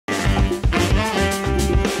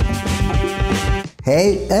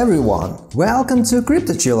Hey everyone! Welcome to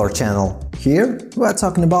Crypto Chiller channel. Here we are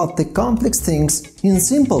talking about the complex things in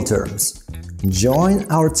simple terms. Join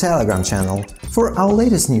our Telegram channel for our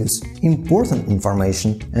latest news, important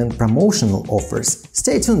information and promotional offers.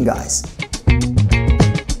 Stay tuned, guys!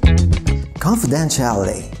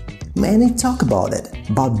 Confidentiality. Many talk about it,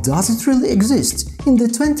 but does it really exist in the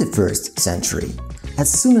 21st century? As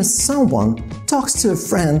soon as someone talks to a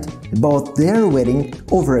friend about their wedding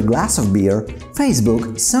over a glass of beer,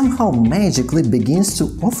 Facebook somehow magically begins to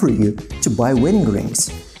offer you to buy wedding rings.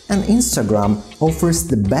 And Instagram offers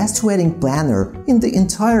the best wedding planner in the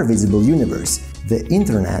entire visible universe. The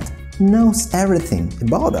internet knows everything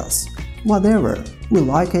about us, whether we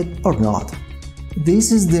like it or not.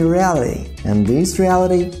 This is the reality, and this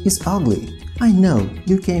reality is ugly. I know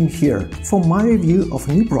you came here for my review of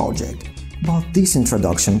a new project, but this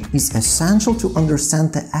introduction is essential to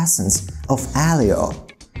understand the essence of Aleo.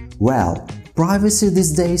 Well, privacy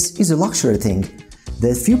these days is a luxury thing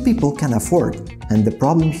that few people can afford, and the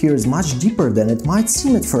problem here is much deeper than it might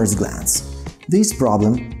seem at first glance. This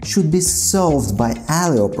problem should be solved by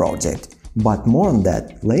Aleo project, but more on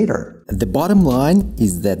that later. The bottom line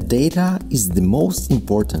is that data is the most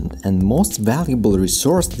important and most valuable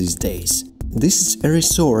resource these days. This is a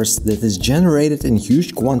resource that is generated in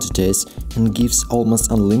huge quantities and gives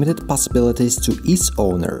almost unlimited possibilities to its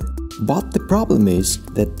owner. But the problem is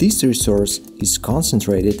that this resource is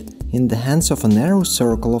concentrated in the hands of a narrow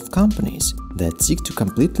circle of companies that seek to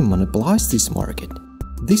completely monopolize this market.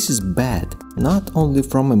 This is bad, not only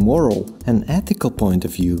from a moral and ethical point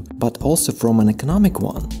of view, but also from an economic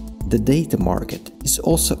one. The data market is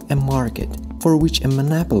also a market for which a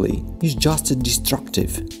monopoly is just a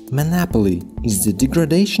destructive. Monopoly is the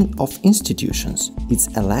degradation of institutions,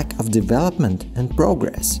 it's a lack of development and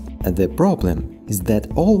progress. And the problem is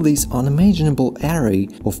that all this unimaginable array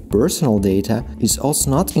of personal data is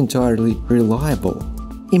also not entirely reliable.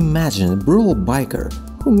 Imagine a brutal biker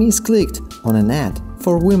who misclicked on an ad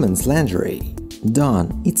for women's lingerie.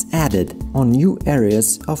 Done, it's added on new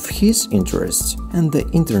areas of his interests, and the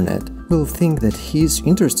internet will think that he is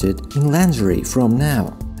interested in lingerie from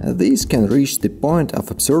now. This can reach the point of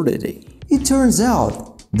absurdity. It turns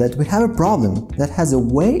out that we have a problem that has a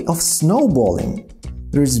way of snowballing.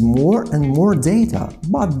 There is more and more data,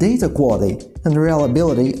 but data quality and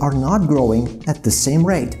reliability are not growing at the same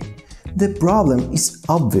rate. The problem is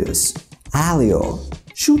obvious. Aleo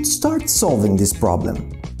should start solving this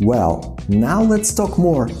problem. Well, now let's talk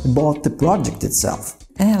more about the project itself.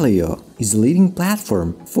 Aleo is a leading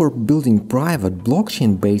platform for building private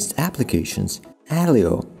blockchain-based applications.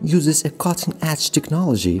 Aleo uses a cutting-edge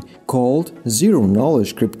technology called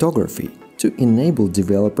zero-knowledge cryptography to enable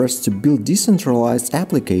developers to build decentralized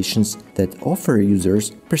applications that offer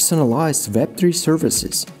users personalized Web3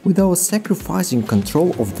 services without sacrificing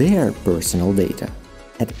control of their personal data.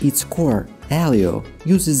 At its core, Aleo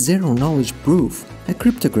uses zero-knowledge proof, a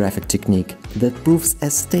cryptographic technique that proves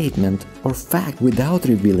a statement or fact without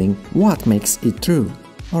revealing what makes it true.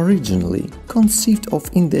 Originally conceived of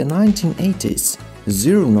in the 1980s,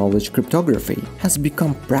 zero-knowledge cryptography has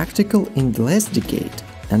become practical in the last decade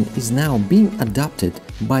and is now being adopted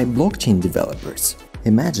by blockchain developers.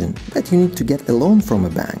 Imagine that you need to get a loan from a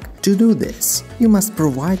bank. To do this, you must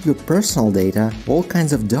provide your personal data, all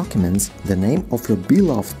kinds of documents, the name of your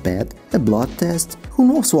beloved pet, a blood test, who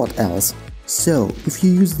knows what else. So, if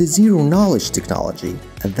you use the zero-knowledge technology,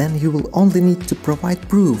 then you will only need to provide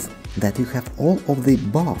proof that you have all of the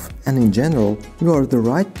above and in general you are the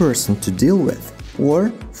right person to deal with.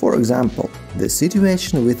 Or, for example, the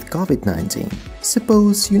situation with COVID-19.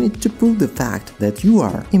 Suppose you need to prove the fact that you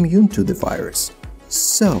are immune to the virus.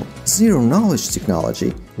 So, zero-knowledge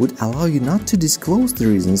technology would allow you not to disclose the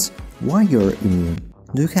reasons why you're immune.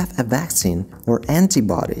 Do you have a vaccine or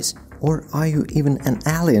antibodies, or are you even an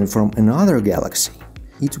alien from another galaxy?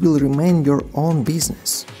 It will remain your own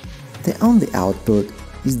business. The only output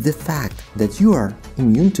is the fact that you are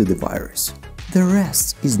immune to the virus. The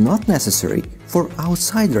rest is not necessary for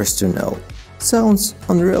outsiders to know. Sounds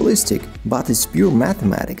unrealistic, but it's pure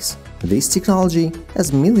mathematics. This technology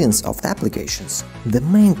has millions of applications. The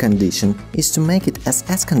main condition is to make it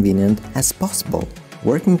as convenient as possible,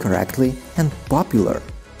 working correctly and popular.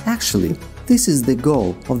 Actually, this is the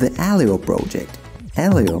goal of the Aleo project.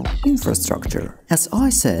 Aleo infrastructure. As I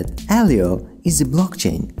said, Aleo is a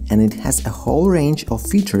blockchain and it has a whole range of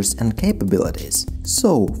features and capabilities.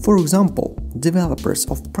 So, for example, developers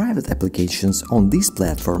of private applications on this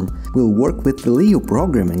platform will work with the Aleo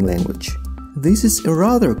programming language. This is a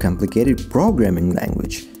rather complicated programming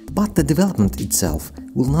language, but the development itself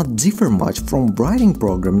will not differ much from writing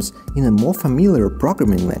programs in a more familiar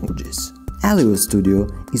programming languages. Aleo Studio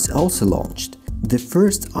is also launched, the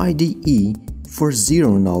first IDE for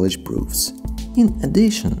zero-knowledge proofs. In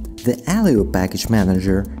addition, the Aleo Package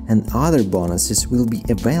Manager and other bonuses will be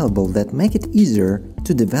available that make it easier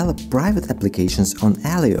to develop private applications on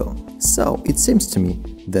Aleo. So it seems to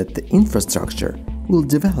me that the infrastructure will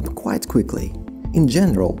develop quite quickly. In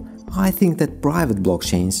general, I think that private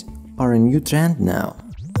blockchains are a new trend now.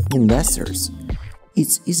 Investors.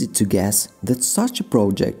 It's easy to guess that such a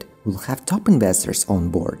project will have top investors on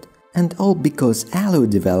board. And all because Aleo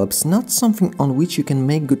develops not something on which you can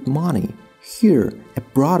make good money. Here, a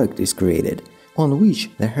product is created, on which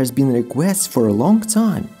there has been requests for a long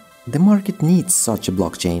time. The market needs such a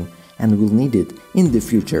blockchain and will need it in the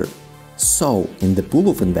future. So, in the pool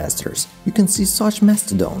of investors, you can see such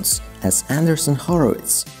mastodons as Anderson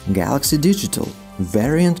Horowitz, Galaxy Digital,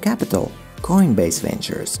 Variant Capital, Coinbase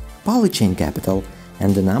Ventures, Polychain Capital,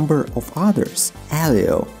 and a number of others.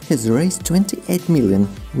 Aleo has raised 28 million,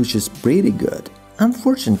 which is pretty good.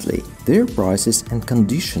 Unfortunately, their prices and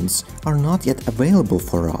conditions are not yet available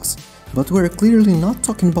for us, but we're clearly not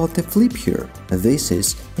talking about a flip here. This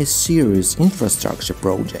is a serious infrastructure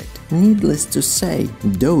project. Needless to say,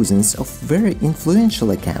 dozens of very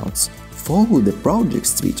influential accounts follow the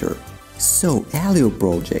project's Twitter. So Aleo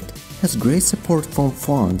project has great support from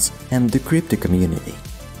funds and the crypto community.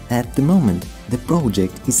 At the moment, the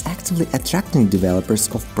project is actively attracting developers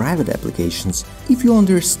of private applications. If you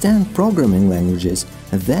understand programming languages,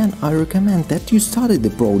 then I recommend that you study the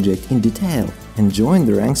project in detail and join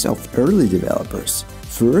the ranks of early developers.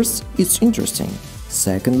 First, it's interesting.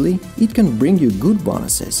 Secondly, it can bring you good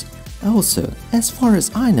bonuses. Also, as far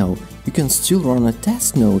as I know, you can still run a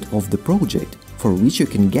test node of the project, for which you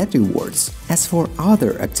can get rewards. As for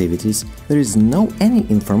other activities, there is no any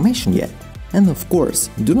information yet. And of course,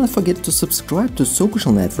 do not forget to subscribe to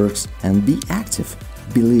social networks and be active.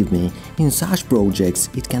 Believe me, in such projects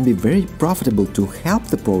it can be very profitable to help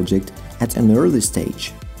the project at an early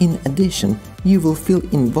stage. In addition, you will feel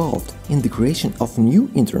involved in the creation of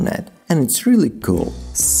new internet, and it's really cool.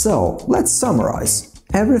 So, let's summarize.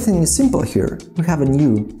 Everything is simple here. We have a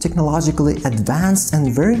new, technologically advanced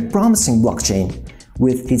and very promising blockchain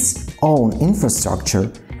with its own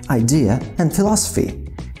infrastructure, idea and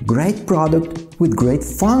philosophy. Great product with great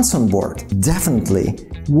funds on board. Definitely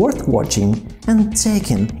worth watching and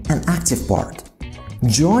taking an active part.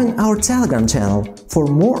 Join our Telegram channel for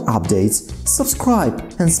more updates,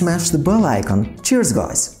 subscribe and smash the bell icon. Cheers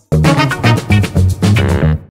guys!